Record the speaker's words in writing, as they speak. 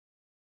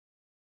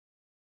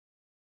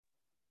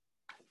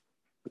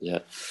Yeah.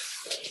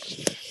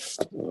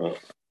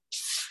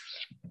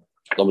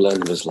 I'm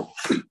learning Islam.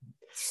 I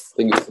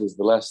think this is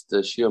the last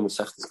Shia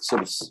Masechtas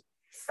Kesubos.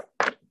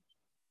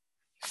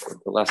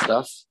 The last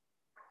daf.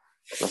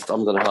 Last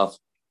Amud and a half.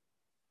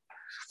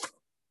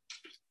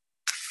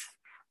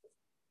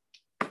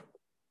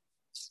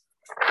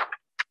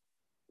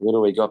 You know,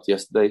 we got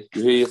yesterday.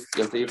 You here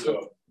yesterday?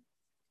 Are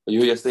you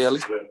here yesterday, Ali?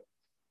 Yeah.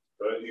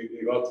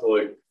 You got to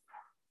like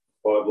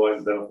 5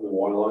 lines down from the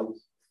 1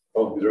 lines.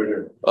 Oh, he's right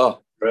here.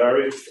 Oh. Right,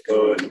 Ari? I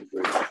think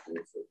it's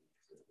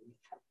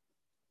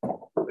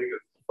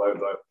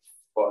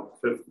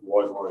 5th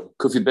wide line.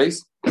 Kufi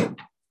base? No,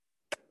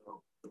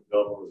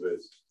 on the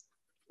base.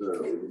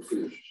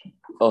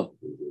 Oh,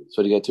 so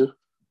what do you get to?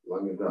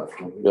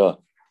 Yeah.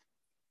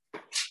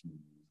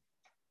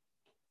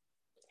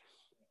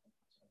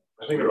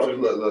 I think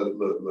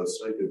let's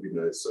make it be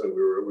nice. So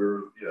we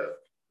were yeah.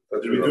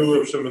 Did we do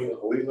Rav Shimon the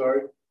Khalid,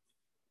 Ari?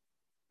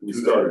 We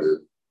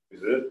started. We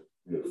did?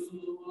 Yes.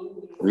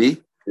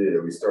 We? Yeah,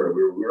 we started.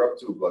 We were up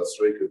to Blood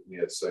Strike with me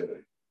at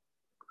Sinai.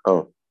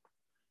 Oh.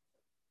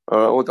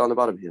 I went down the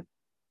bottom here.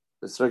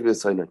 Let's strike with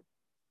Sinai.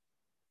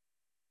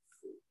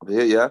 Over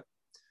here, yeah.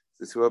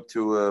 Let's go up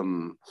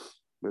to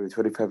maybe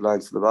 25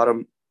 lines to the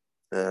bottom.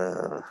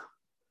 The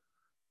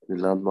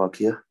landmark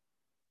here.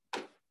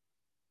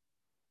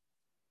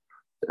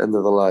 The end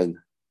of the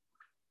line.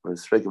 We're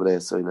striking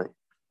with Sinai.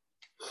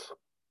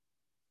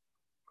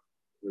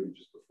 Maybe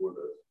just before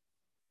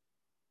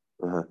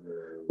that.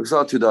 We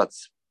saw 2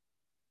 dots.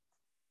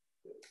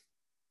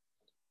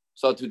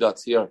 Saw 2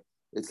 dots here.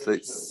 It's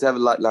like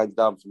 7 lines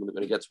down from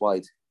when it gets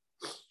wide.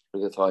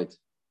 When it gets wide.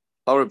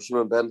 Arab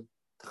Shimon ben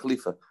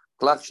Khalifa.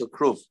 Klach shel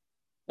Kruv.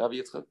 Have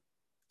you heard?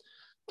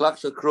 Klach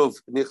shel Kruv.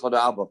 Nichad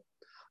Abba.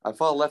 I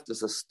far left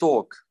as a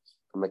stalk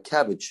from a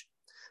cabbage.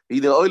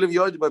 The oil of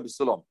Yod by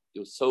Basulam. It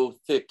was so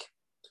thick.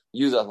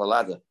 Use it as a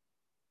ladder.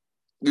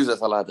 Use it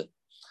as a ladder.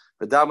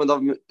 The Dam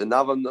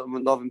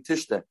Novim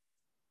Tishte.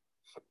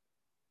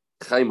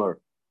 Chaimer.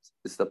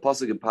 It's the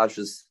pasuk in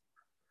Pashas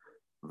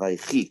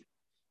Vaychi.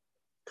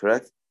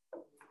 Correct?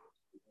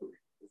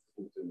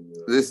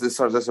 This is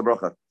a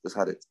bracha. Just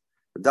had it.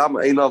 The Dam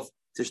Einov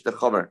Tishte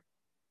Chomer.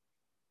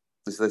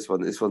 This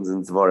one. This one's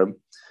in Zvarim.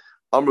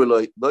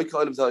 Amruloi. Loi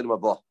Kailim Zayin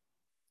Mabah.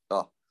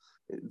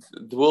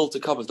 The world to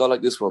come is not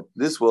like this world.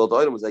 This world,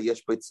 item was a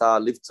yesh beitzah,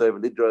 liftzoy,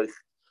 lidroich.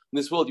 In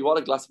this world, you want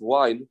a glass of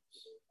wine,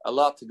 a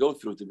lot to go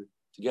through to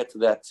get to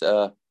that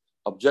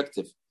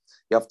objective.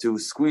 You have to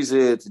squeeze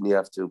it and you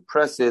have to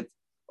press it.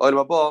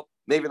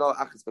 Maybe not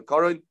achas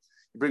bekaron.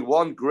 You bring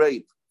 1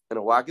 grape in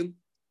a wagon.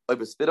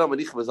 Put it in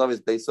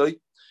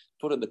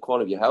the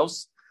corner of your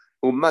house.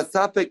 You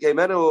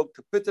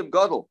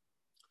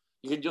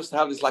can just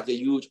have this like a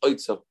huge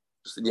oitza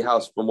just in your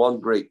house from 1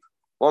 grape.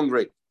 1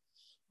 grape.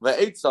 The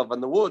eitzav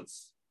and the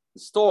woods, the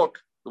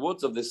stalk, the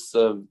woods of this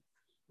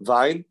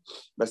vine.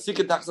 You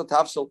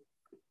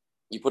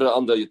put it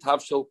under your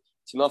tavshel.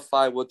 It's enough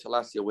firewood to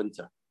last your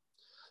winter.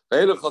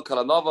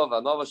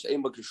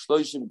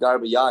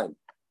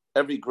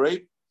 Every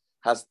grape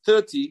has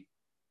 30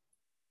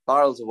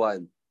 barrels of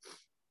wine,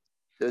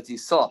 30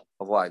 saw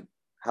of wine.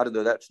 How to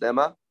do that?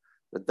 Shnema.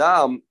 The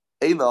dam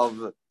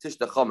einov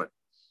tishta chomer.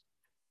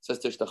 Says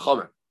tishta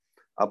chomer.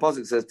 Our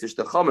pasuk says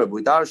tishta chomer. But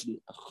we darshan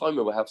a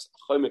chomer. We have a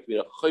chomer.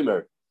 A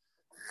chomer.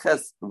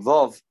 Ches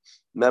vav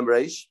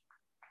memreish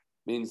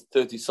means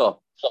 30 saw.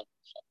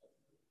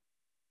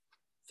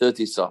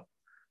 30 saw.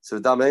 So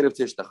the dam einov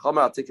tishta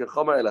chomer. I'll take your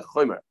chomer el a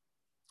chomer.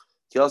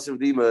 Kiyasim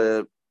dim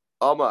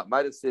Alma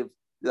might have said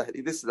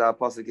this is our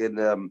pasuk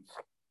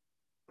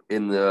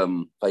in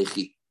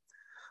Vaychi.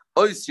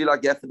 Ois yila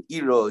gefen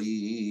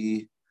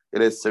iroi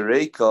in a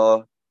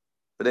sereka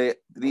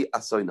b'nei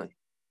asoinai.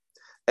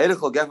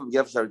 Einachol gefen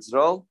shar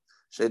Yisrael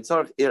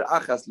she'etzarich ir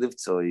achas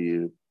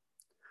livtzoi.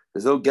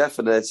 There's no gefen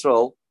in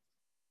Yisrael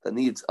that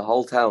needs a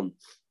whole town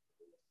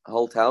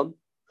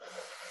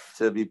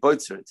to be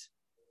boitzered.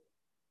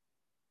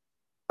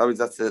 That means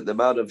that's the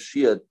amount of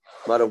shia,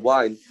 amount of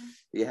wine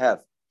you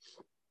have.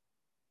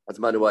 That's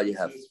the amount of wine you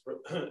have.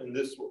 In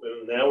this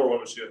now or when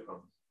Mashiach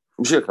comes?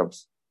 Mashiach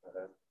comes.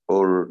 Okay.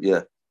 Or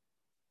yeah.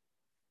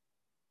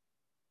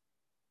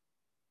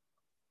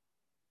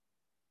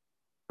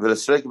 But the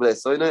Tzreika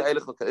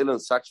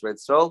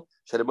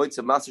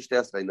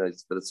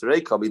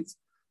means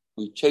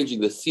we're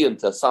changing the sian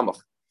to a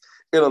samach.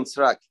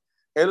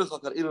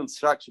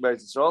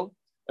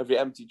 Every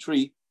empty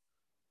tree,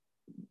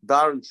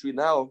 barren tree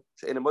now,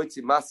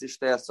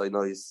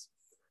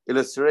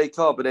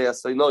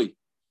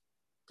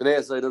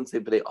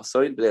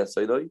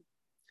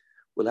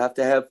 we'll have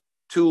to have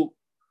 2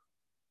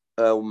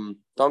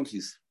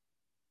 donkeys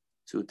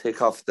to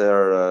take off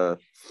their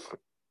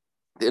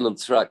the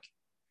inland track.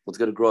 What's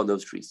going to grow on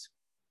those trees?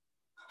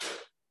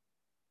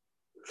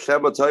 Maybe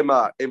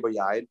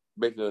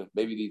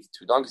these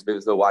 2 donkeys, maybe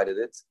there's no wine in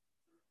it.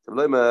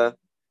 The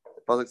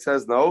pasuk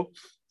says no.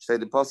 Say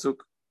the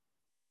pasuk.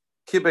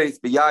 Any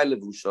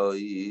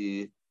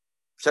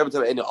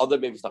other,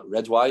 maybe it's not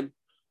red wine.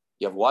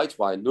 You have white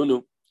wine.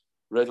 No.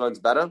 Red wine's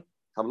better.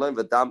 We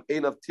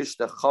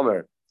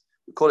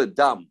We call it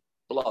dam,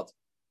 blood.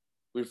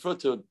 We refer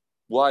to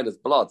wine as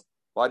blood.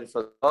 Why do you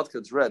refer to blood? Because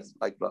it's red,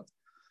 like blood.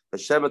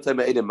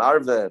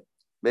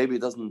 Maybe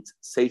it doesn't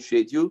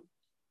satiate you.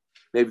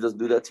 Maybe it doesn't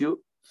do that to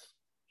you.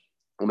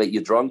 It'll make you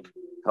drunk.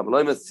 A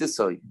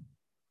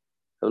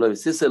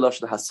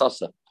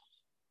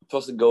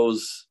person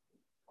goes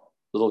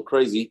a little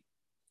crazy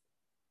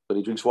when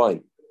he drinks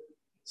wine.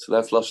 So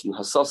that's lashon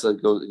hasasa,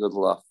 goes to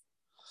laugh.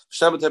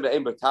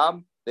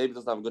 Maybe it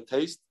doesn't have a good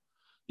taste.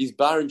 These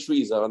barren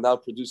trees are now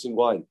producing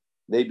wine.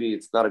 Maybe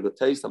it's not a good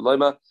taste.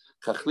 We're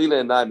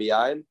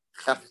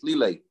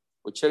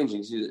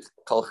changing.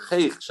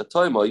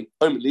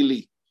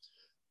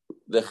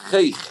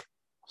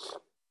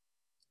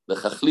 The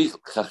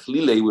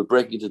chachlile, we're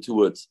breaking into two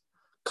words.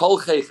 Kol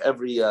cheich,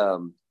 every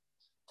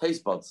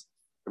taste buds,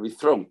 every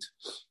throat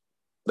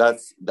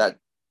that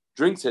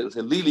drinks it.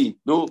 Say lili,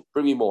 no,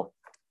 bring me more.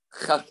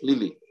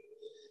 Chachlile.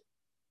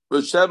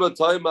 But Sheba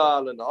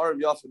Toimal and Aram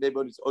Yafa, maybe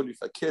only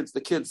for kids.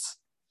 The kids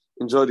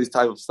enjoy this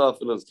type of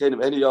stuff. And it's kind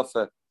of any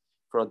Yafa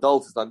for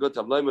adults. It's not good to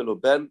have Loiman or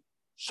Ben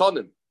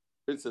Shonim.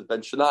 For instance, Ben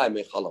Shanaim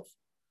Mechalav.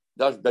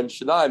 That's Ben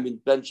Shanaim means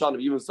Ben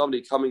Shanim. Even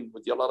somebody coming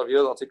with a lot of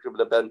years, I'll take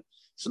with a Ben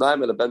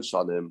Shanaim and a Ben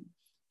Shanim.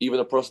 Even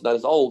a person that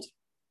is old,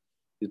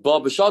 he's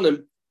Bob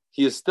Shanim,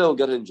 he is still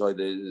going to enjoy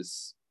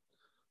this.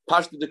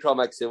 Pashtu the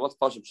Kramak say, what's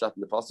Pashtu Pshat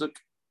in the Pasuk?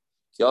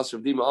 He asked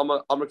Rav Dima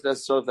Amar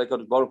Knes Sorf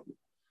Lekot Baruch.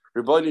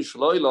 Rebbeinu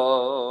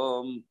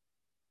Shloilam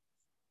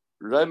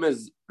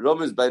Remez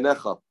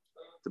Beinecha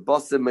the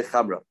Basim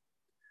Mechamra.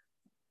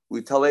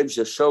 We tell him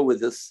to show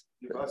with us.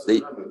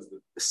 They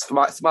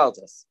smile at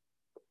us.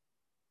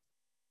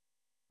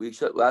 We ask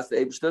the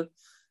Eibishter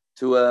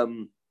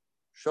to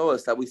show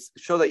us that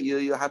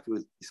you're happy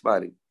with you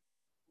smiling.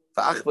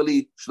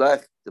 Fa'achvali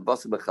shlech the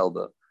Basim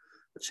Mechelba.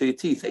 Show your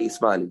teeth that you're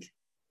smiling.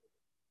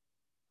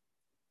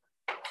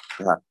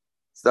 So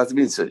that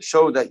means to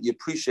show that you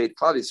appreciate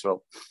Klal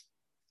Yisrael.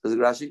 Does it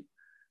Rashi?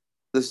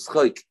 This is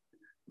like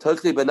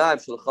totally benayim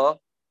shulcha.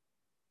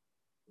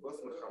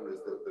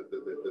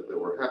 That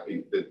we're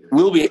happy.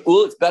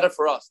 It's better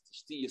for us to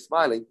see you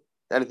smiling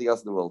than anything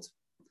else in the world.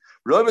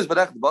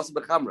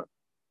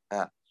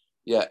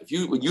 Yeah,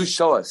 when you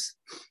show us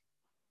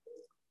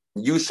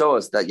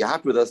that you're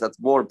happy with us, that's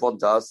more important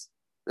to us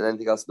than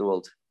anything else in the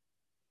world.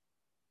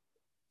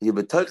 You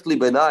be totally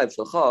benayim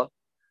shulcha,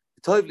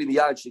 totally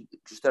miyayin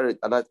sh'ter,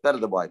 and that's better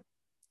than wine.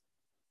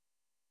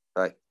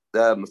 Right.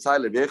 The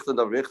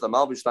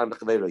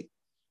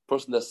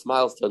person that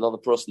smiles to another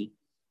person.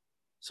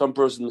 Some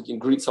person can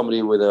greet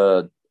somebody with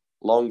a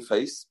long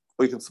face,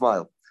 or you can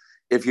smile.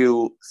 If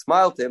you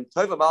smile to him, it's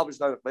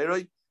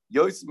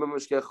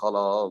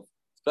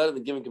better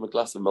than giving him a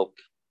glass of milk.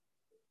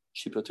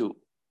 Cheaper too.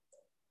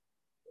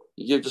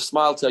 You just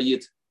smile to a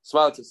yid,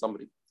 smile to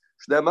somebody.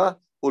 If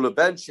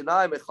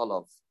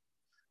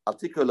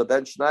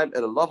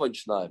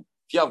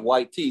you have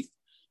white teeth,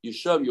 you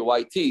show him your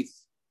white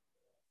teeth.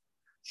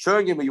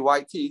 Showing him your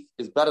white teeth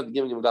is better than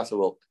giving him a glass of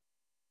milk.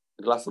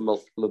 A glass of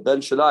milk,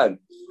 leben shanaim,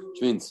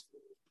 which means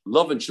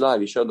love and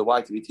shanaim. You show him the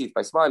white of your teeth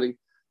by smiling.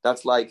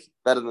 That's like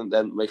better than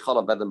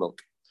mechala, better than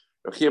milk.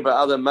 Rav Chia bar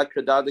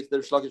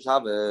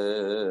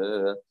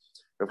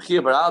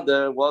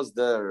Ada was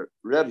the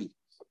Rebbe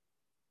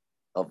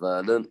of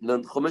learned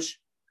Chumash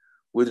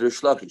with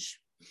Rish Lakish.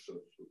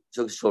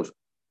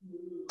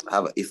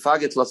 Have a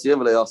faget last year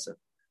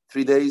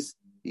 3 days.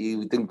 He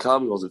didn't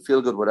come. He wasn't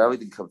feel good. Whatever. He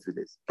didn't come 3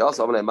 days.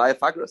 Also, I'm going to Maya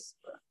Fagras.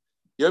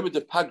 Yomi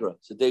the Pagra.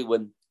 It's the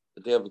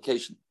day of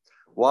vacation.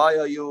 Why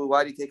do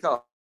you take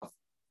off?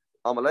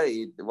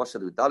 What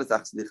should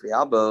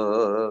I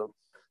do?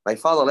 My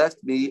father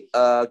left me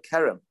a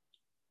kerem.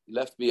 He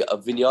left me a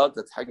vineyard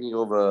that's hanging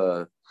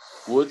over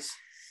woods,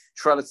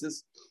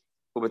 trellises.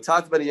 The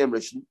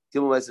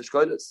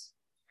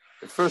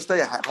first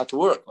day I had to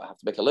work. I have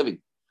to make a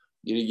living.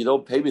 You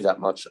don't pay me that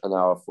much an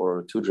hour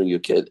for tutoring your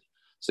kid.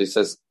 So he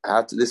says,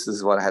 this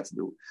is what I had to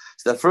do.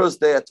 So the first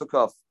day I took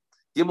off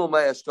the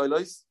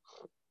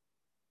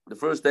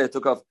first day I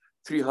took off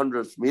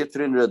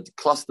 300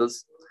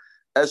 clusters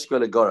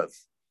Eshkol Gorov.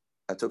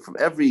 I took from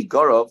every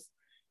Gorov,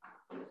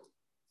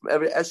 from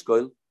every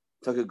Eshkol,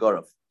 took a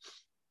Gorov.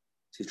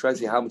 So he's trying to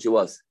see how much it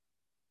was.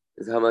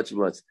 This is how much it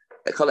was.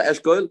 I call it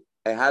Eshkol,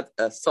 I had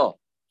a saw.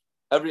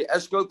 Every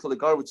Eshkol called a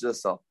Gorov, which is a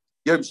saw.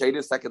 Yom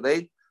Shady, second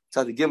day,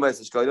 tried to give my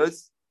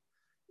Eshkolos.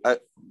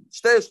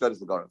 Shtei Eshkol is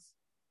the Gorov.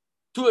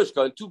 2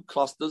 Eshkol, 2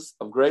 clusters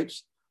of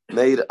grapes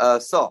made a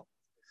saw.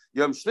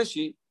 Yom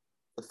Shlishi,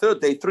 the third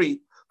day,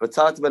 3, but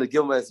tried to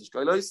give my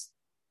Eshkolos,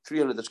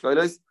 300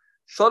 Eshkolos.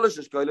 Shalosh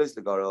Eshkolos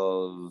the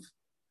Gorov.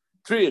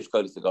 3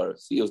 Eshkolos the Gorov.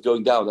 See, it was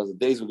going down as the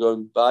days were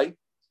going by.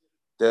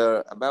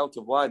 The amount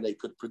of wine they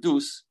could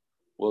produce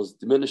was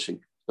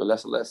diminishing, so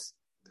less and less.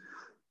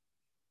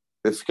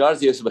 If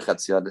Garzi Yosef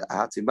Bechatzi, I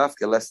had to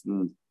mafka less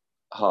than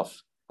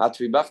half. I had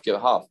to be mafka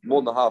half,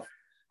 more than half.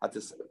 I had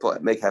to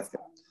make half.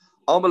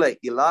 Amalek,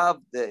 you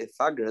love the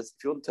Ifagras.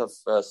 If you want to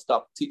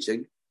stop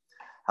teaching,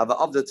 have an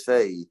update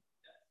fay.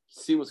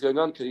 See what's going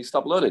on because you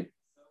stop learning.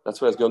 That's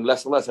why it's going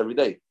less and less every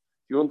day.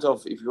 If you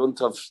want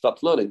to have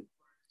stopped learning,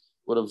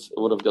 would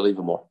have got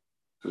even more.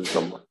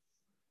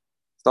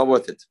 It's not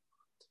worth it.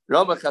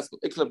 Rama Cheskel,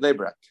 Ikla Bnei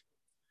Brak.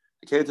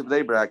 They came to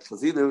Bnei Brak.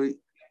 Chazinu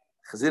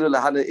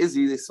Lahana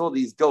Izzy. They saw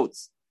these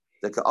goats.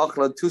 They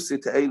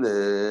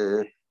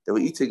were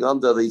eating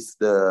under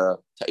the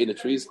ta'ina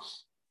trees.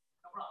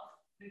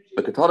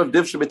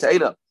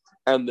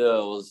 And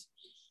there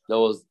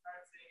was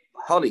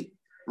honey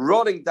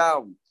running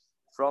down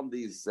from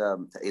these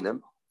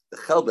ta'inim, the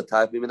chelba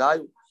type, and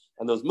there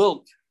was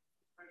milk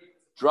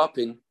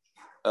dropping,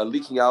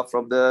 leaking out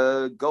from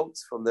the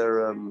goats, from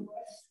their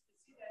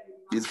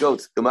these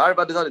goats.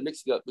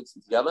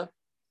 Mixing together.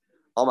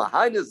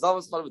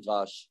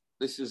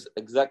 This is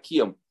exact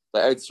kiyum. The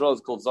Eretz Yisrael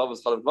is called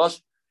Zavas Chalav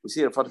Dvash. We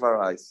see it in front of our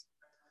eyes.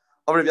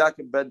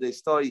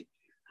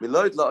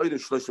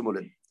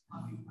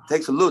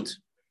 Takes a lud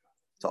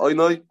to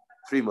oinoi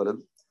 3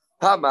 mulim.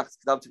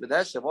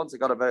 Once I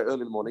got up very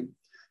early in the morning.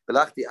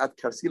 I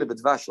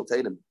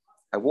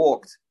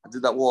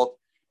did that walk.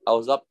 I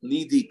was up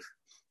knee deep,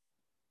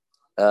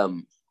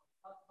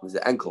 with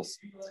the ankles,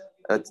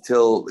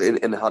 till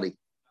in honey.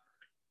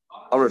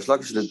 I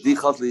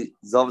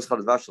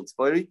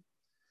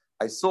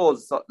saw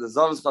the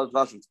Zavas Chalav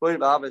Dvash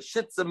Tzpoiri. I have a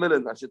shitza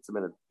million.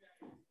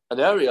 An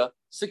area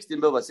 60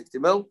 mil by 60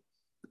 mil.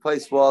 The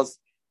place was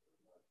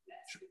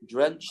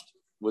drenched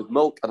with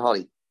milk and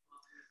honey.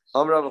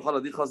 I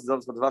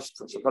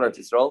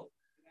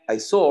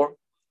saw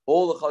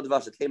all the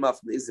chadvash that came out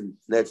from the Izim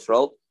in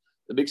Israel,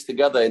 mixed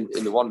together in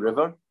the one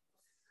river.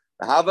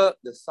 The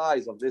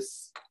size of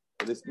this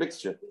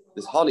mixture,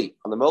 this honey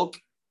and the milk,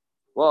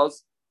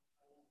 was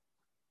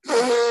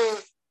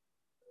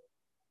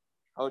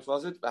how much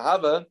was it?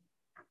 How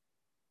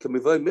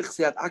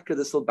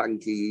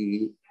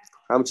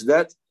much is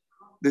that?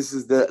 This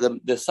is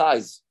the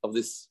size of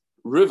this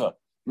river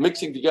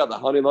mixing together.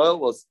 Honey and oil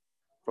was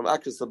from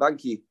Akra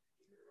Sabanki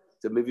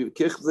to maybe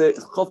Kirchze,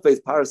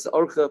 Chofbase, Parasa,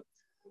 Orcha,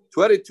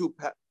 22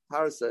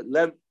 Parasa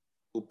length,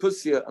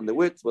 Upusia, and the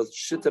width was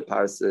Shitta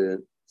Parasa,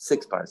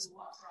 6 Parasa.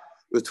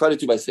 It was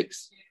 22 by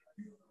 6.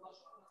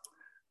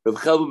 They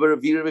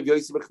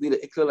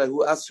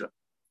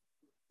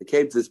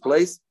came to this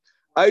place.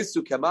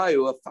 Aisu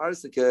Kamayu, a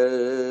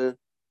Farsika.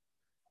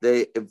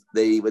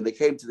 When they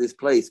came to this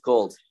place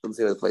called, don't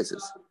say what the place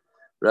is,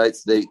 right?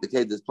 So they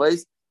came to this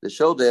place. They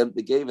showed them.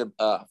 They gave him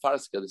a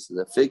farsika. This is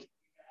a fig,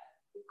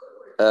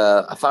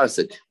 a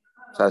farsik.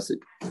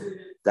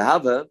 They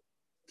have a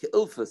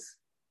keilfus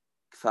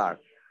kfar.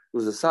 It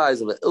was the size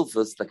of an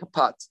ilfus, like a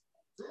pot,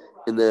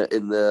 in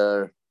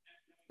the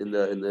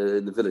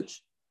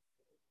village.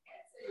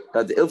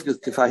 Now the ilfus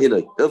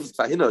kfahinoi. Ilfus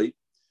kfahinoi.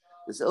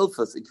 This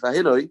ilfus in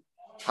kfahinoi.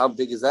 How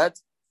big is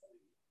that?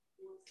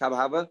 Can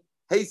have a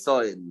hey saw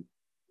in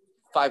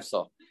 5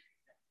 saw.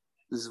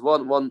 This is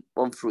one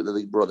fruit that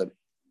they brought them.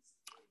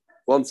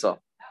 1 saw.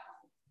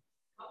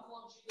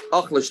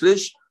 Achla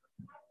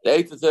they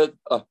ate the third.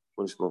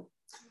 What is it called?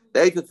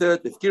 They ate the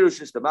third. The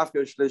kirush, the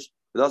mafkir shlish.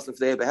 The last of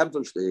the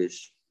behemton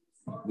shlish.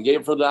 We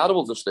gave for the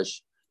animals a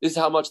shlish. This is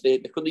how much they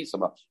couldn't eat so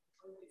much.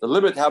 The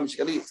limit how much you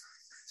can eat.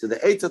 So they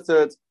ate the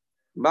third,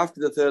 mafkir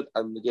the third,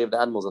 and they gave the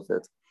animals a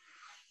third.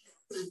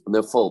 And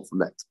they're full from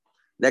that.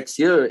 Next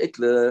year,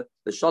 Ikler,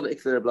 the Shon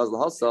Ikler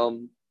Blazal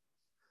Hassam.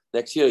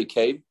 Next year he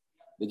came.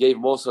 They gave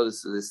him also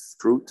this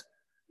fruit.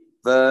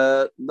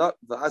 Not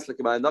the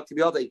Aslakimai, not to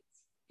be other. He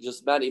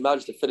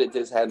managed to fit it into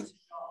his hand. It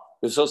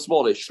was so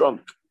small, it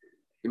shrunk.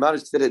 He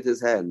managed to fit it into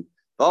his hand.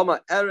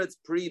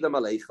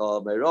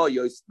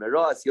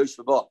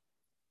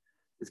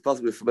 It's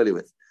possibly familiar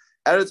with.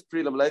 Eretz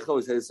Pri Lamalecha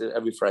is says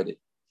every Friday.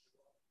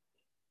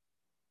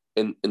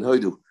 In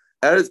Hoidu.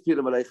 Eretz Pri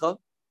Lamalecha,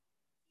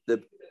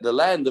 the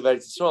land of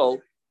Eretz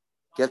Yisrael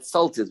gets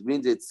salted,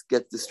 means it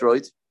gets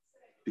destroyed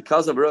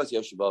because of Eretz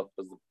Yeshiva,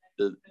 because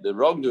the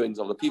wrongdoings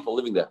of the people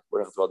living there.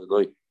 Look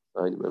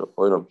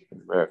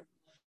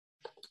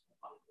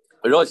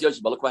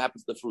what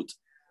happens to the fruit.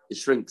 It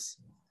shrinks.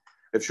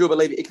 If Shuba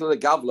Levi Ikla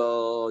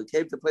Gavla, he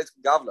came to a place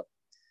called Gavla.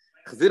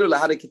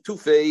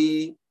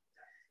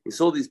 He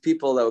saw these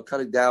people that were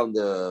cutting down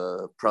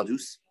the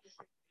produce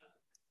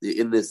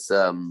in this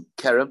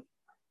kerem,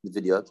 in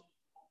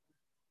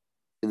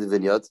the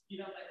vineyard.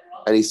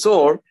 And he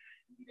saw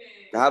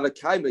they have a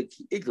kaimek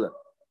igla.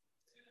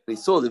 And he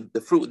saw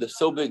the fruit, they're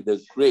so big,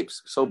 the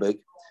grapes so big,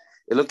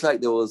 it looked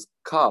like there was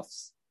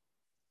calves,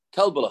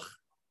 kalbalach,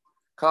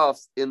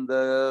 calves in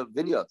the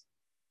vineyard.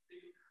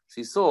 So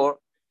he saw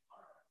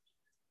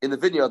in the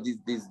vineyard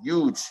these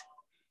huge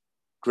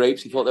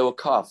grapes. He thought they were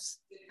calves.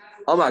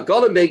 Oh my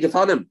God, I'm making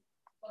fun of him.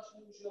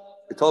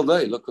 He told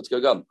me, look what's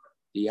going on.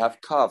 Do you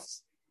have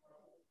calves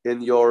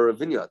in your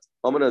vineyard?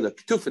 So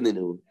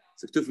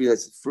ketufin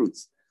has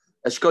fruits.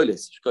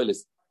 Eshkolis,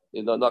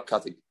 not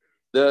cutting.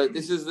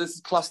 This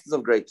is clusters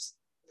of grapes.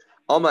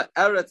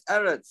 Eretz.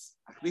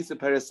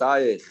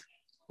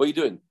 What are you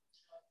doing?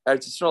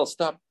 Eretz Yisrael,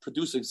 stop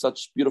producing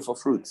such beautiful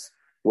fruits.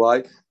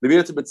 Why?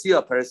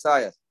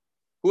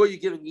 Who are you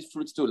giving these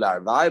fruits to?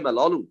 You're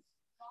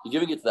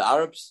giving it to the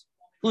Arabs?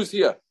 Who's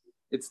here?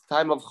 It's the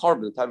time of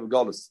Chorban, the time of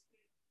Golus.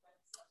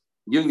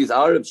 You're giving these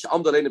Arabs,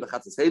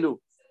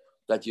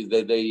 the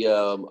that they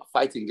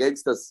fighting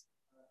against us.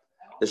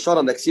 The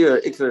Shana next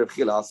year, Ikra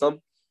Rechila Hasam.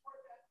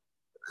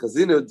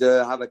 Chazinu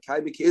have a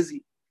Kaimik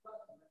Izzy.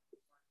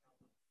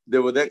 They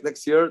were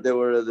next year. They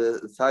were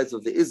the size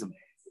of the ism.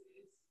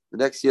 The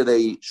next year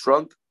they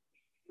shrunk.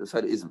 The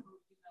size of ism.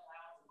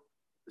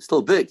 They're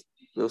still big.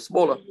 They were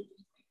smaller.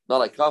 Not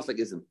like Catholic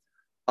ism.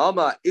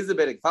 Alma ism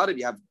being Fadim.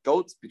 You have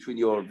goats between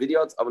your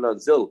videos. Amana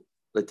Zil.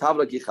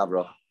 Letavla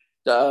Gichavra.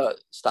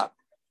 Stop.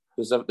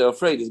 Because they're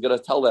afraid he's going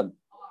to tell them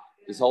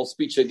this whole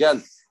speech again.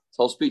 This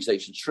whole speech they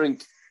should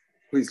shrink.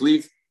 Please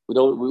leave.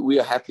 We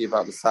are happy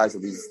about the size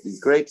of these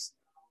grapes.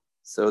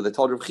 So they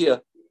told Rav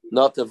Chia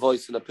not to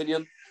voice an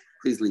opinion.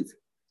 Please leave.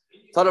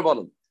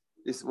 Tanabonim.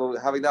 This what we're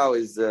having now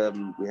is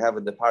we have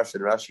in the Parsha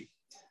in Rashi.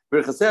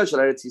 When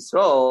Eretz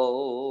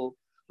Yisrael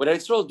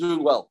is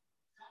doing well,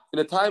 in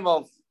a time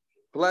of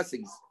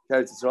blessings,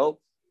 Eretz Yisrael,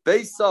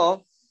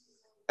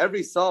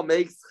 every saw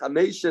makes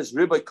Chameshes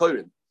Ribai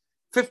Korin,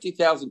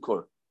 50,000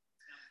 kor.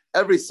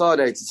 Every saw in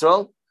Eretz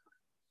Yisrael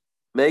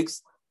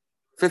makes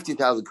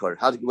 50,000 kor.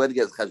 Where do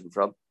you get this cheshbon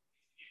from?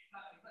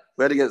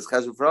 Where do you get this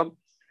cheshbon from?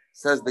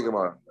 Says the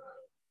Gemara.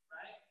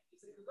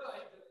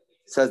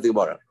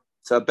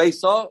 So a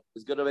base saw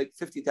is going to make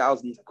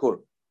 50,000 kur.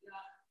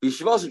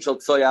 Kesubos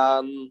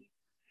Tzoyan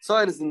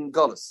is in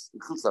Golis, in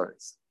Chutz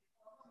La'aretz.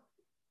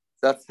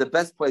 That's the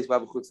best place to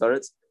have a Chutz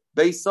La'aretz.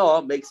 Base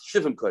saw makes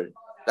Shivim kur.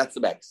 That's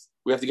the max.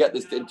 We have to get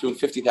this into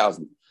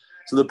 50,000.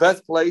 So the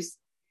best place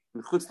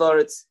in Chutz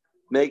La'aretz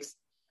makes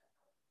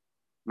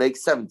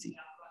 70.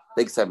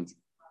 Makes 70.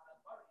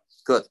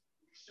 Good.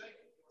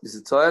 This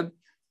is Tzoyan.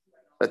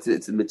 That's it.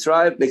 It's in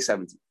Mitzrayim. Makes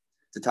 70.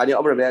 To Tanya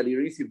Amar Me'ali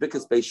Risi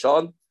Bikas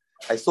Beishan.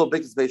 I saw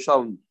Bikas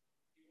Beishan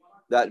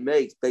that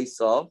makes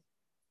Beisah.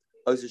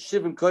 Oh, it's a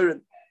Shivim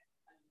Koren.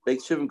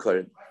 Makes Shivim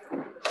Koren.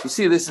 You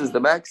see, this is the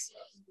max.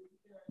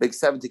 Makes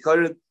 70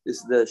 Koren. This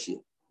is the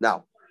Shia.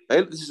 Now,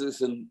 this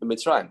is in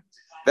Mitzrayim.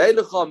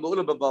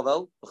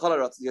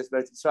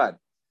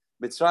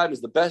 Mitzrayim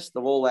is the best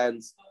of all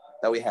lands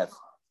that we have.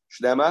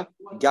 Shnema,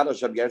 Gad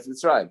Hashem Geretz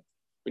Mitzrayim.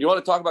 When you want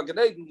to talk about Gan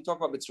Eden, you talk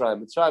about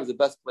Mitzrayim. Mitzrayim is the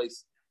best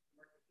place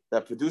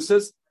that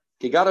produces.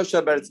 Gad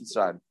Hashem Geretz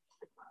Mitzrayim.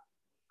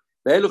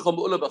 The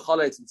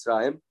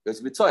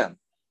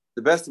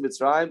best of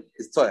Mitzrayim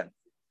is Tzoyan.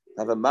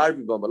 Have a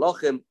Marbi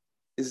B'Malachim.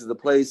 This is the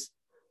place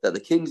that the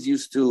kings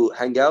used to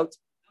hang out.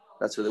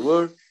 That's where they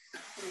were,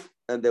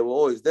 and they were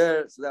always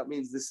there. So that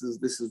means this is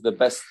the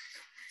best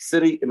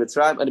city in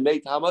Mitzrayim. And it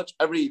made how much?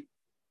 Every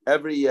they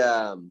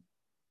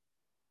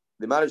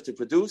managed to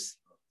produce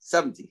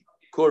 70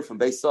 kur from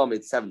Beis Saw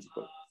made 70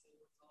 kur.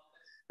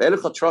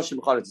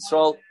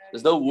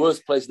 There's no worse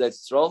place than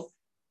Israel.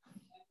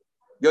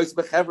 Yosef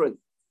Bechevron.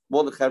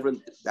 More than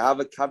Hebron, they have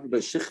a Kabri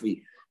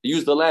Shichvi. They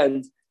used the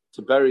land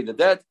to bury the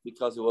dead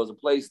because it was a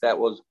place that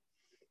was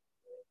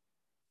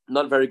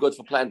not very good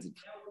for planting.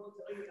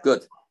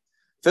 Good.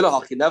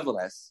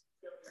 Nevertheless,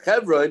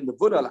 Hebron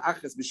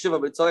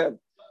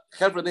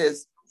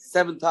is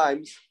 7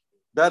 times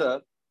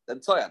better than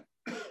Tzoyan.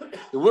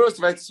 The worst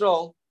of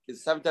Yisrael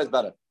is 7 times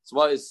better. So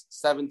what is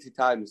 70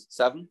 times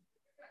 7?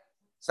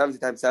 70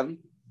 times 7?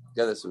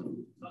 Yeah, that's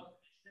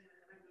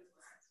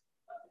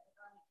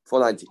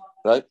 490,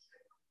 right?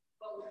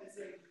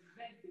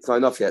 It's not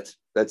enough yet.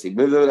 Let's see.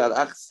 Hebron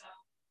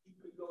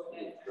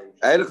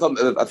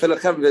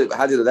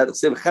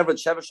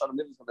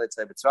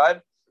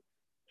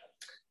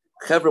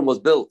was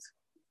built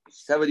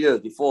 7 years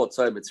before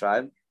Tzoi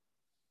Mitzrayim.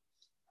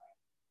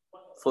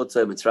 What do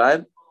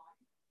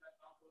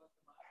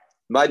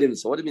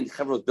you mean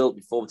Hebron was built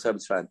before Tzoi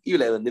Mitzrayim?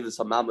 Even Nivus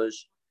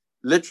HaMamash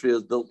literally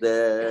was built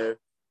there.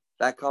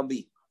 That can't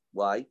be.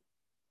 Why?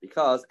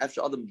 Because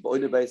after other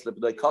Boine Beis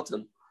Lebnei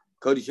Cotton,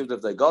 Cody Shiv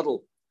of the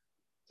Godel,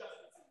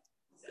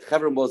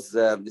 Hebron was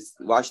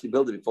why should he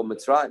build it before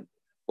Mitzrayim?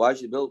 Why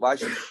should he build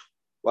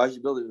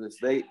it in this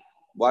day?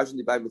 Why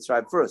shouldn't he buy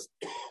Mitzrayim first?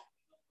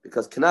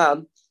 Because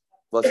Canaan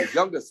was his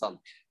younger son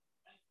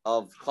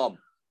of Chom,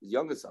 his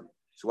younger son.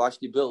 So why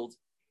should he build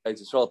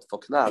Eretz Yisrael for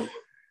Canaan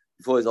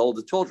before his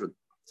older children?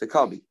 So it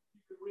can't be.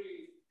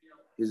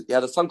 He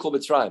had a son called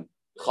Mitzrayim,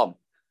 Chom.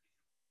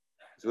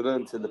 So we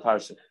learned in the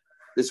parasha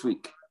this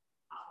week.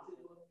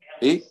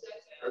 Yeah.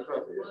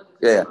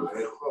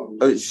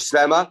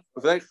 Shlema,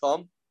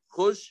 Chom.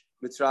 Kush,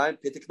 Mitzrayim,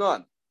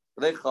 Pitiknon.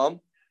 Chom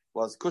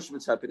was Kush,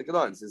 Mitzrayim,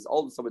 Pitiknon. It's his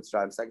oldest son,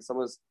 Mitzrayim. Second son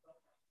was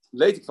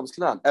later comes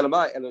Canaan.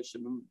 Elamai,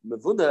 Elohim,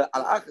 Mevunda,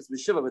 Al Achas,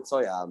 Mishiva,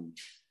 Mitzoyam.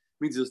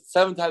 Means it was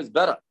 7 times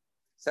better.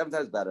 7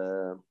 times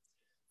better.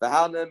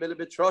 Vahana,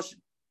 Milibit,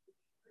 Troshin.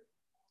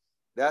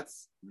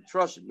 That's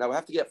Troshin. Now we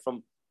have to get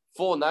from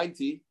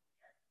 490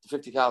 to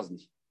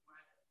 50,000.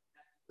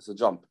 It's a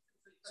jump.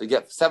 So you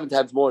get 7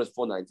 times more is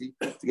 490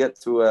 to get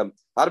to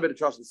Harabit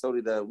Troshin is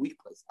only the weak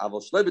place.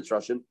 Aval Shlebit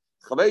Troshin.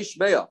 Chavesh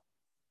Meya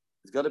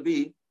is going to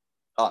be,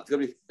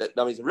 that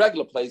means a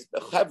regular place.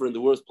 Hebron, the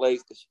worst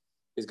place,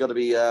 is going to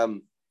be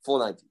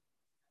 490.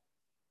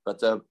 But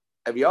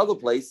every other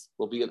place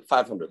will be at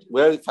 500.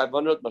 Where is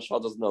 500? Mashal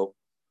doesn't know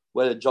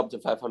where the jump to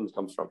 500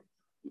 comes from.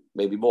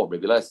 Maybe more,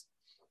 maybe less.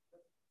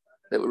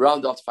 They will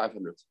round off to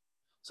 500.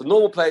 So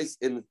normal place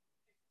in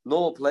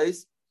normal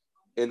place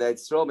in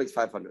Eretz Yisrael makes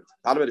 500.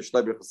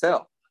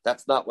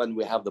 That's not when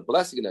we have the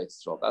blessing in Eretz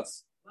Yisrael.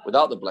 That's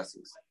without the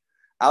blessings.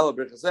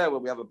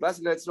 When we have a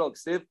blessing in Eretz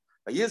Yisrael,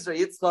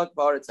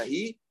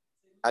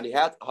 and he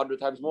had 100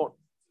 times more.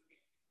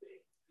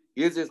 And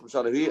he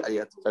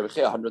had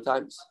 100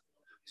 times.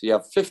 So you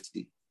have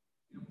 50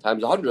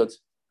 times 100.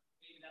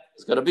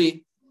 It's going to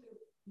be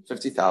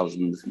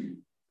 50,000.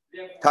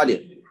 Tanya.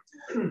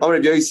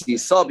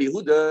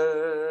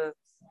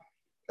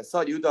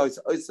 Saw Yehuda is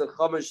Oisa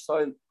Chamish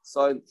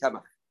sign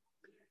Kamach.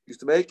 Used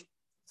to make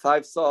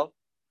 5 saw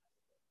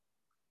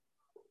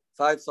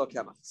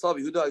Kamach. Saw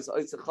Yehuda is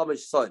Oisa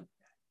Chamish sign.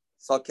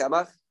 Saw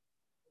Kamach.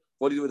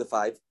 What do you do with the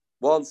 5?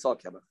 1 saw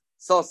Kamach.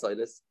 Saw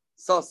Silas.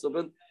 Saw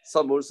Subin.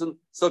 Saw Morrison.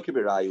 Saw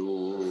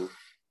Kibirayu.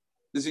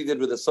 This is what he did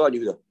with the saw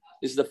Yehuda.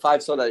 This is the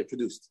 5 saw that he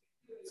produced.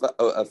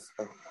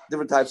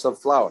 Different types of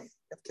flour. You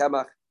have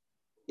Kamach.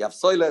 You have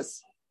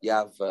Silas. You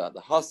have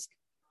the husk.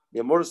 You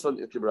have Morrison.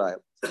 You have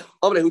Kibirayu.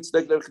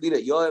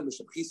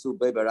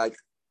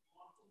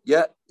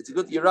 Yeah, it's a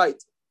good. You're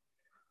right.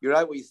 You're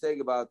right. What you're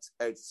saying about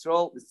Eretz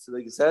Yisrael. This is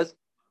like he says.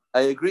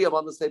 I agree. I'm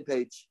on the same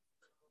page.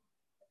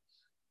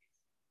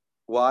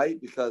 Why?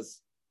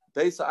 Because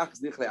my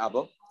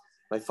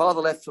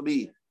father left for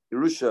me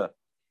Yerusha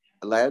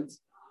land.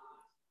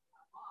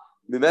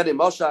 From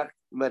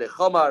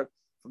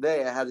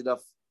there, I had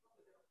enough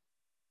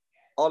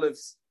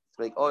olives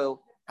to make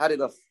oil. Had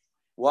enough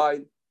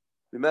wine.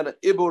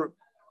 Ibur.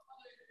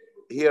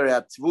 Here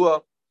at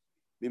Tvua,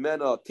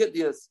 Mimena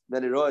Kitnius,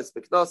 Menirois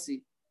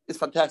Beknasi. It's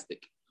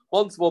fantastic.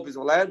 One small piece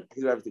of land, I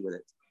can do everything with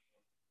it.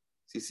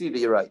 So you see that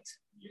you're right.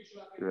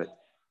 You're right.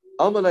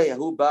 Amalei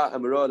Yahu Ba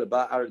Amaro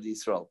Ba Arad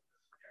Yisrael.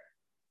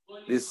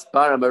 This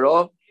Bar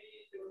Amaro,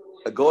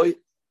 a goy,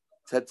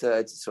 said to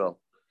Eretz Yisrael.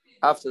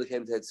 After they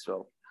came to Eretz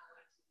Yisrael.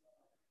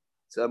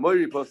 So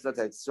Amori posted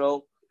that to Eretz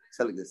Yisrael,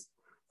 telling this.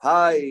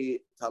 Hi,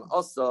 Tal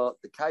Osa,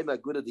 the Kaima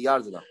Guna the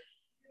Yardana.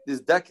 This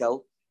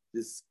decal,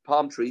 this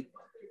palm tree,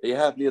 that you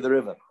have near the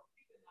river.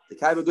 The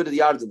Kaima good at the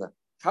Yardana.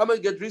 Come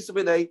and get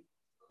Risabine.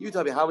 You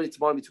tell me how many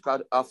tomorrow you took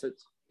out off it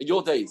in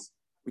your days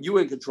when you were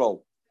in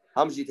control.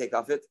 How much did you take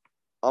off it?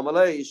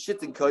 Amalei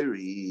shit in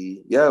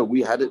Kairi. Yeah,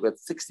 we had it with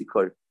 60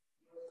 Kairi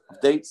of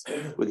dates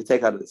we could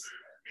take out of this.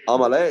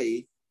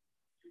 Amalei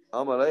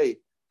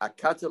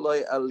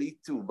Akataloi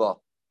Alitu Ba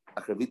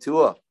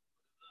Akravitua.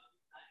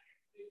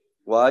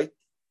 Why?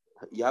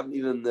 You haven't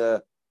even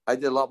I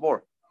did a lot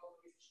more.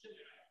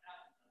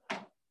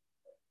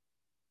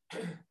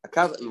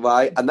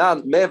 Why?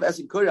 Anan may have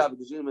asking Korea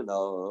because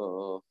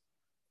no.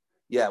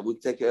 Yeah, we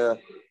take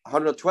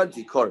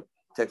 120 Kor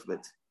take from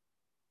it.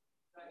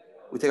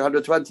 We take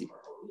 120.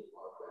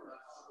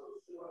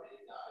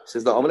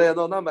 Says no, come in I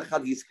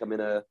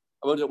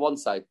went to one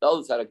side, the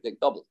other side I can take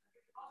double.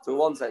 So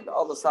one side, the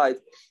other side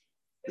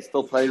there's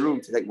still plenty of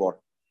room to take more.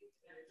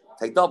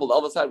 Take double, the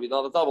other side we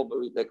not a double, but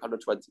we take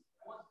 120.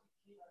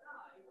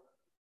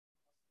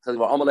 So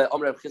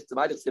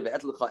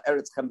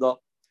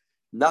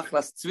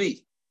Nachlas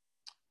Tzvi.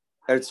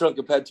 Eretz Yisrael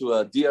compared to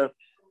a deer.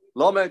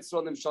 Lama Eretz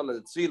Yisrael Nimshala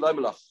Tzvi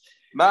Loimelach.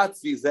 Ma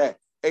Tzvi Zeh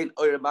Ein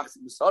Oyer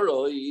Machzik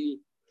B'Saroi.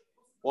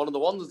 One of the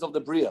wonders of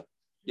the Bria.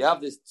 You have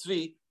this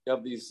Tzvi. You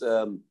have these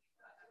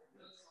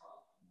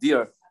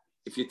deer.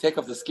 If you take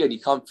off the skin, you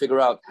can't figure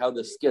out how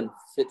the skin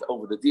fit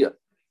over the deer.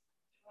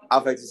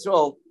 After Eretz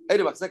Yisrael, Ein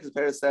Machzik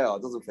B'Saroi.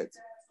 It doesn't fit.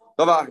 It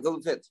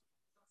doesn't fit. It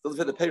doesn't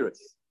fit the Paris.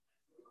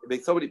 It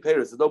makes so many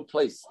Paris. There's no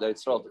place in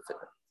Eretz Yisrael to fit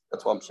it.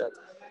 That's why I'm shed.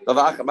 The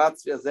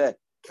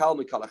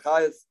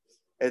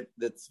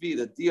tzvi,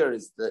 the deer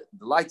is the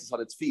light is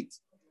on its feet,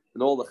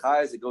 and all the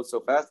chayas it goes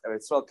so fast. And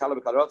it's all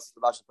kalamikarotz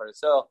the mashal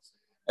parisel,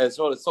 and it's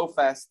all so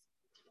fast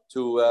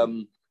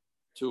to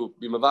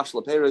be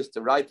mavashal peris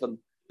to ripen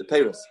the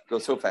peris. It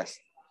goes so fast.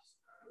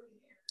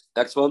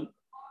 Next one.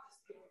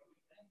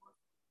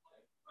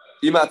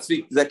 Ima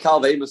tzvi zekal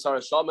ve'im asara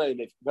shamay.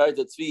 If compared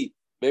to tzvi,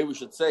 maybe we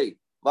should say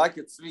like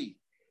a tzvi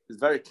is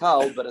very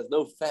kal but has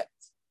no fat.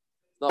 It's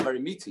not very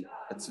meaty.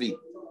 A tzvi.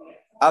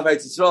 Maybe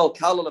the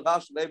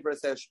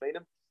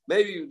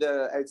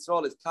Eretz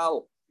Yisrael is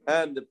kal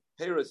and the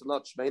pears are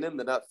not shmeinim,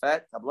 they're not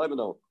fat.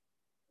 No,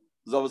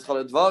 don't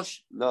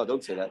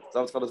say that.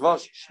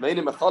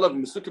 Shmeinim echalav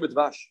mesukim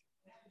edvash.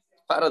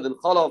 Fatter than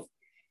chalav,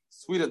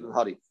 sweeter than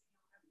honey.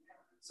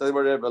 So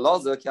when Rebbe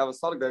Elazar came to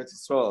Eretz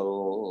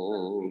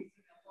Yisrael,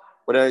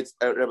 when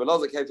Rebbe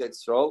Elazar came to Eretz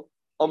Yisrael,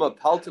 Oma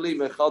paltili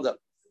mechada.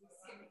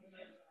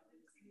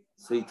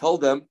 So he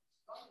told them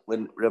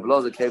when Rebbe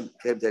Elazar came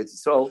to Eretz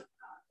Yisrael.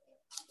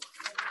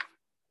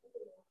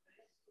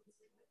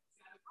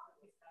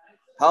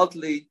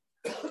 Partly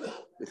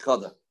the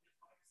chada.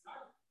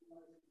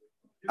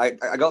 I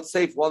got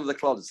saved one of the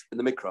cloths in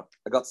the mikra.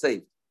 I got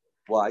saved.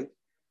 Why?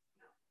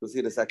 We'll see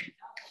in a second.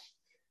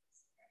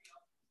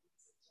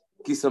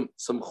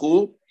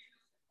 Samchu,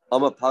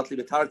 Amma partly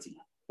betarti.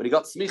 When he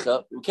got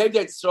smicha, we came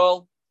to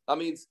Yisrael. That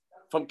means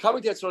from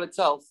coming to Yisrael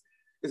itself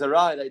is a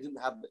ride that he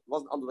didn't have. It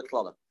wasn't under the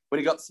cloth. When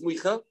he got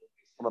smicha,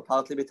 Amma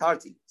partly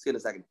betarti. See in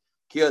a second.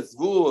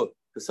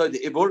 Beside the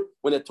ibur,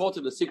 when they taught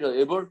him the secret of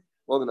ibur,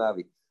 what gonna have?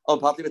 On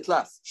partly with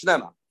class.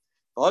 Shnema.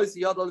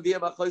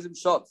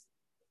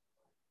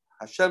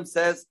 Hashem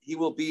says he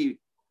will be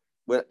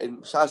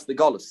in Shas the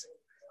Golus.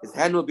 His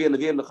hand will be in the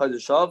Vim Nechayz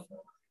Shav.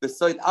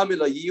 Beside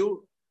Amila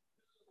Yu,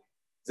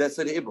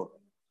 Zesed Ibor.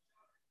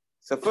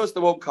 So first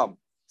they won't come.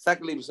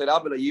 Secondly, beside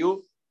Amila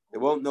Yu, they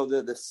won't know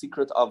the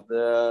secret of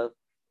the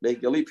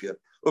Megalipia.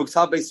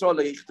 Uksab Beisrael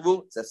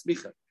Yichtvu,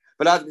 Zesmicha.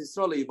 But as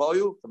Beisrael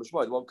Yivayu, the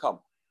Mishmoy, they won't come.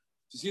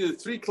 You see the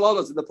three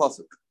clauses in the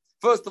pasuk.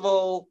 First of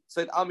all,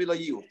 said Amila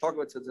Yu, talking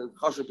about the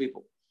Chashuv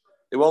people.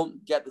 They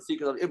won't get the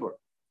secret of Ibor.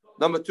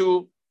 Number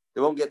two,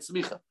 they won't get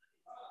smicha.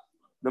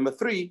 Number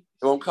three,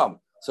 they won't come.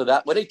 So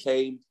that when he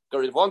came, got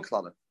rid of one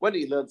klana. When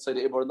he learned to say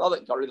the Ibor,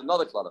 got rid of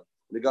another klana.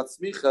 When he got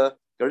smicha,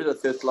 got rid of the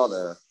third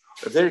klana.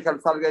 If they came to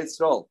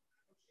Yisrael,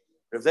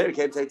 if they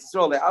came to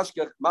Yisrael, they asked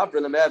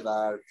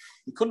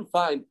he couldn't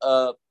find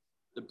the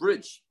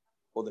bridge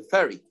or the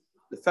ferry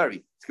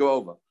to go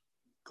over.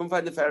 Couldn't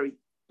find the ferry.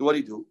 So what do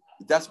you do?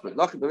 He's desperate.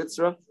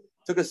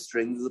 Took a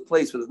string. There's a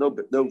place where there's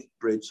no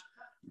bridge.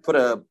 He put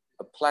a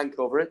plank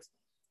over it,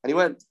 and he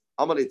went.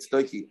 It's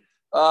a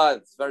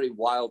very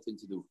wild thing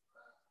to do.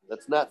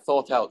 That's not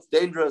thought out. It's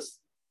dangerous.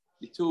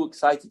 You're too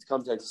excited to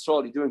come to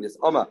Yisrael. You're doing this.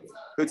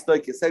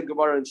 Same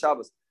Gemara in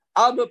Shabbos.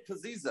 Amma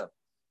Paziza.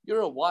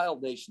 You're a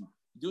wild nation.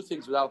 You do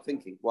things without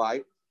thinking.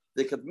 Why?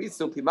 You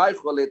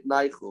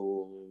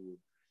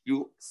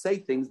say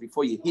things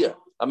before you hear.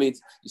 I mean,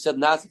 you said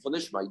Nasa for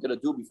Nishma. You're going to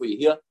do before you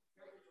hear.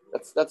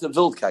 That's a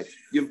Wildkeit.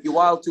 You're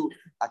wild too.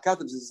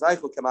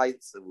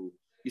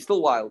 You're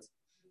still wild.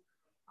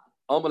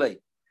 Amalei.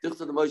 What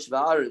are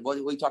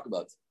you talking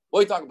about? What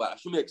are you talking about? I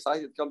should be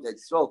excited to come to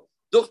Yisrael.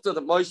 A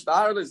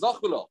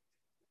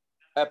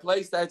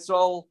place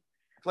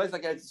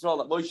like Yisrael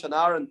that Moshe and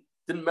Aaron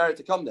didn't merit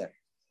to come there.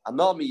 And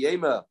now me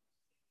Yema,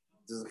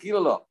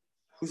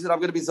 who said I'm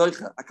going to be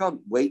Zoicha? I can't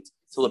wait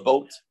till the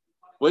boat.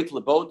 Wait till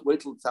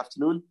this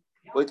afternoon.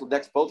 Wait till the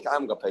next boat. I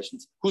haven't got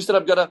patience. Who said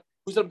I'm gonna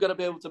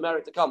be able to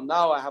merit to come?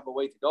 Now I have a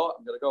way to go.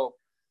 I'm gonna go.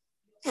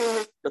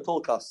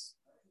 Gatolkas.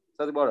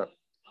 Said the Gemara.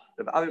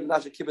 Rabbi Abi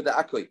Menashe Kibbutz the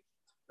Akoi.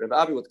 Rabbi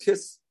Abi would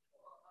kiss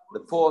the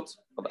port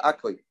of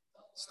Akoi,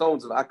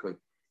 stones of Akoi.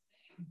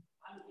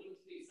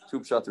 Two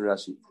pshat in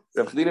Rashi.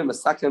 Rabbi Chelina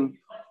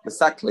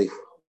Mesakli.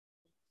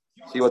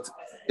 He would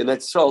in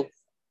Yisrael,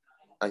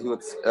 and he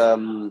would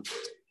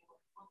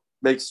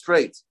make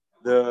straight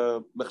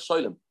the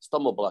mechsholim,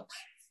 stumble blocks.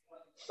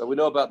 So we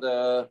know about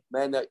the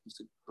man that used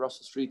to cross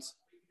the streets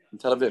in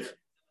Tel Aviv.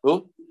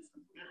 Who?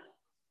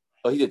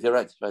 Oh, he did. You're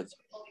right. That's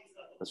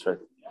right.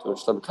 So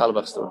it's the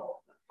Kalabach story.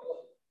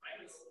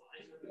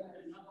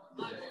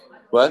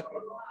 What?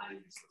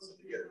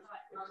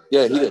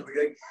 Yeah, he did.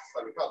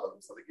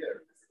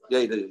 Yeah,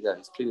 he did. Yeah,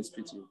 he's cleaning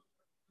streets.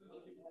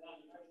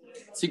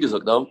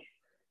 Sigazok, no?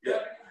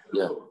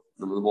 Yeah.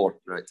 The more,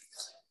 right.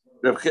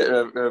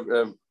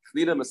 Chlina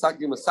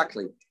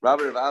Masakli.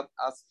 Rabbi Rav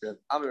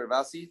Amir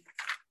Ravasi.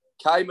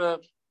 Kaima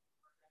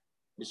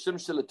Mishim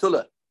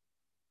Shilatula.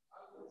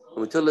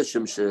 Matula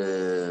Shimsh.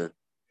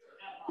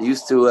 He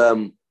used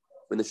to,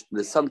 when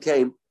the sun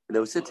came, when they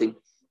were sitting,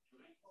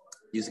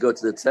 he used to go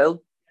to the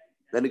tel.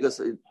 Then he goes,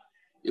 they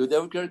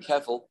were very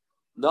careful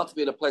not to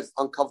be in a place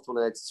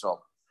uncomfortable in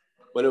Israel.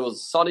 When it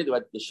was sunny, they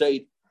went to the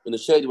shade. When the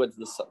shade, they went to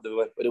the sun.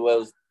 When it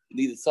was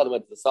needed sun, they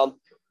went to the sun.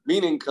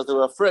 Meaning, because they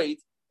were afraid,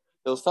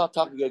 they'll start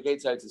talking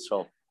against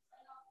Israel.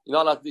 You're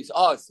not allowed to be, it's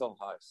so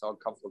high, so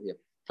uncomfortable here.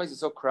 The place is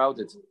so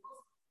crowded.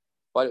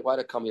 Why do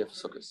I come here for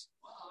sukkahs?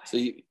 So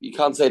you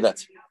can't say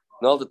that.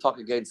 Not to talk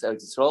against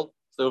Israel.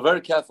 So they were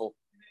very careful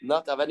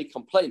not to have any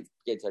complaint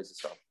against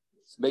Israel.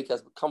 To make it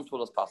as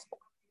comfortable as possible.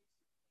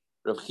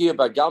 Rav Chia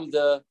bar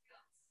Gamda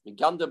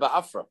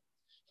ba'Afra.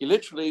 He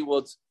literally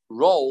would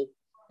roll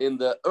in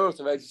the earth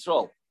of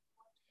Israel.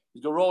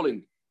 He'd go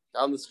rolling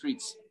down the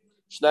streets.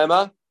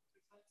 Shnema,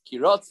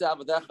 kirotze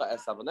avadecha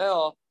es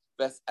avaneo,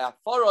 ves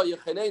afara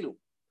yechenenu.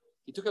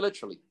 He took it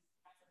literally.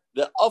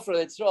 The offer of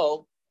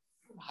Israel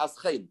has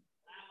chen.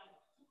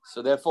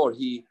 So therefore,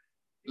 he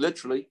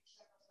literally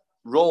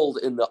rolled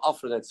in the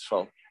offer of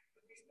Israel.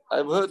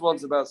 I've heard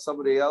once about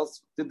somebody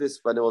else did this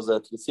when it was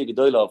a Tzaddik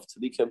Gedolah of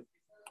Tzaddikim.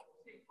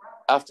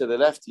 After they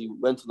left, he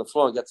went on the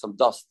floor and got some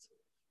dust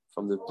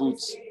from the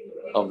boots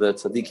of the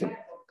tzaddikim.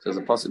 Because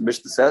the Pasuk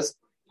Mishnah says,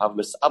 "Have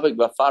misabik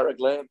b'afar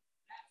regleim."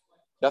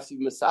 You have to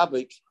be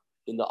misabik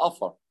in the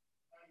offer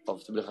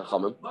of Tibli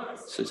Chachamim.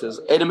 So he says,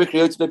 "Eda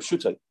mikriyot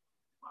pshutay."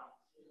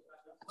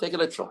 Take a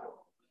literal.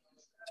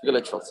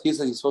 He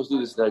says he's supposed to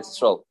do this in Eretz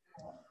Yisrael.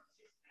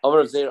 Amar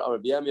of Zeir, Amar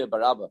B'yamia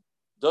Barabba.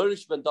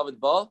 Dorish ben David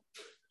Ba.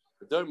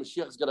 The Dor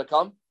Mashiach is going to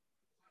come.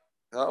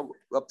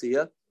 Up to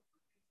here.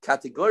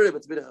 Category of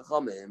Tibli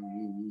Chachamim.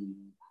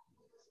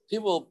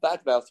 People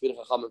badmouth Tibli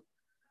Chachamim.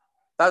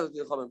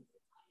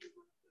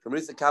 From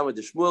recent time with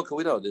the Shmuel,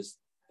 we know this.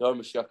 The Dor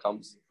Mashiach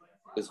comes.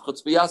 It's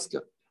Chutz B'Yaska.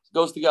 It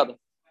goes together.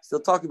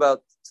 Still talking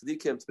about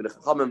Tzadikim, Tibli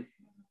Chachamim.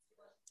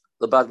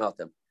 The badmouth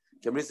them.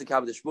 From recent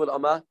time with the Shmuel,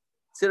 Amma.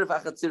 Tzirif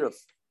achat tzirif.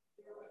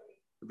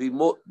 There'll be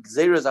more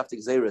gzeiras after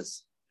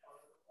gzeiras.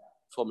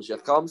 Before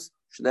Mashiach comes,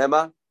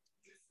 Shnema,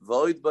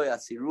 Void by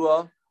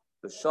Asirua,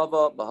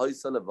 B'Shava,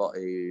 B'Hoisa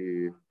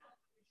Leva'ir.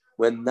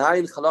 when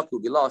 9 halak will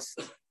be lost,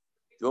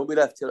 there won't be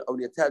left till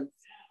only a 10th.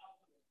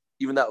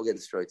 Even that will get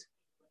destroyed.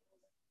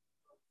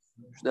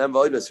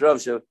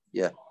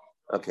 Yeah.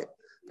 Okay.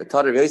 The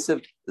Tadar Yosef,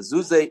 the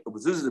Zuzay,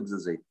 the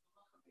Zuzay.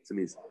 It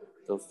means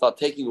they'll start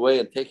taking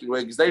away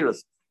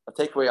Gzeiros. They'll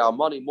take away our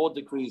money, more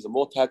decrees and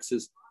more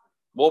taxes,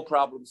 more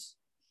problems.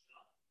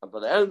 And by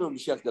the end of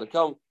Mashiach is going to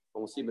come, and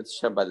we'll see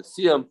Mitzvah by the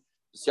Siyam,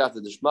 B'siyat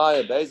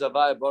D'Shmaya,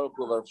 Be'ezavai, Baruch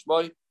Hu, Baruch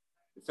Shmoi.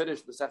 We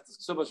finished the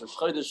Kesubos,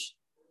 Chodesh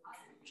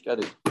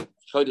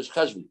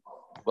Cheshvan.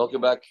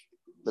 Welcome back,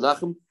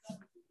 Menachem.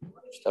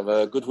 Just have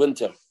a good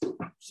winter.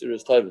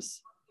 Serious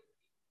times.